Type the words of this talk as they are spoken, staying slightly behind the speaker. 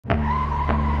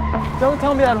Don't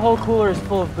tell me that whole cooler is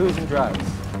full of booze and drugs.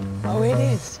 Oh, it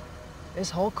is.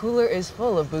 This whole cooler is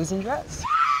full of booze and drugs.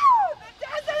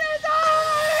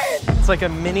 It's like a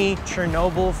mini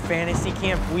Chernobyl fantasy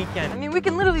camp weekend. I mean, we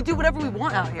can literally do whatever we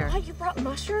want out here. Oh, you brought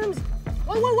mushrooms?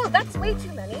 Whoa, whoa, whoa, that's way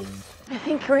too many. I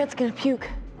think Grant's gonna puke.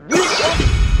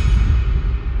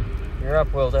 You're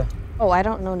up, Wilda. Oh, I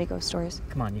don't know any ghost stories.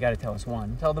 Come on, you gotta tell us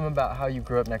one. Tell them about how you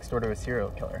grew up next door to a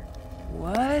serial killer.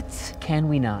 What? Can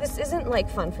we not? This isn't like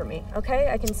fun for me, okay?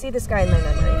 I can see this guy in my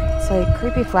memory. It's like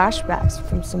creepy flashbacks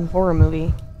from some horror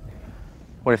movie.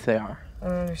 What if they are? I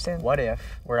don't understand. What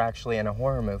if we're actually in a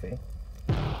horror movie?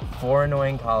 4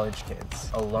 annoying college kids,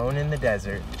 alone in the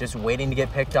desert, just waiting to get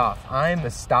picked off. I'm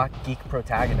the stock geek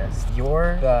protagonist.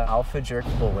 You're the alpha jerk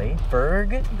bully.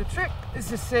 Berg The trick is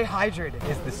to stay hydrated.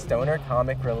 is the stoner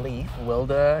comic relief.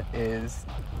 Wilda is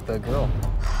the girl.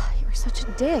 You were such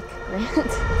a dick, Grant.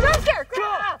 Don't scare!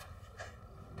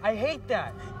 I hate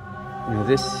that. You know,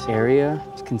 this area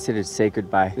is considered sacred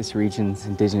by this region's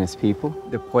indigenous people.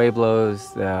 The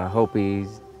Pueblos, the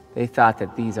Hopis, they thought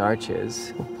that these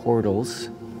arches were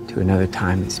portals to another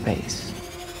time and space.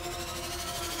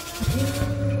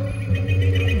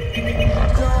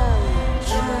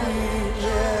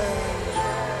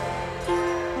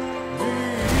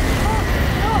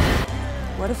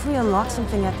 What if we unlock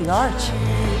something at the arch?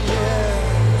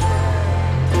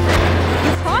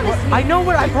 You promised me. I know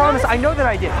what I promised. I know that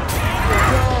I did.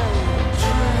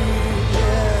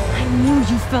 I knew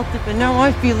you felt it, but now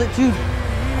I feel it too.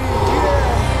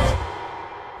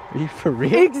 Are you for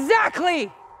real?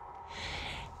 Exactly!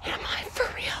 Am I for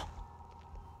real?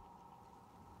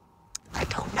 I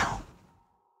don't know.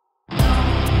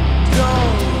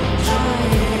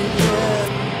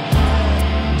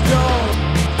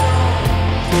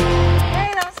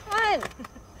 Hey, that was fun.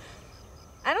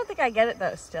 I don't think I get it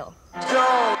though, still.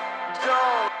 Don't.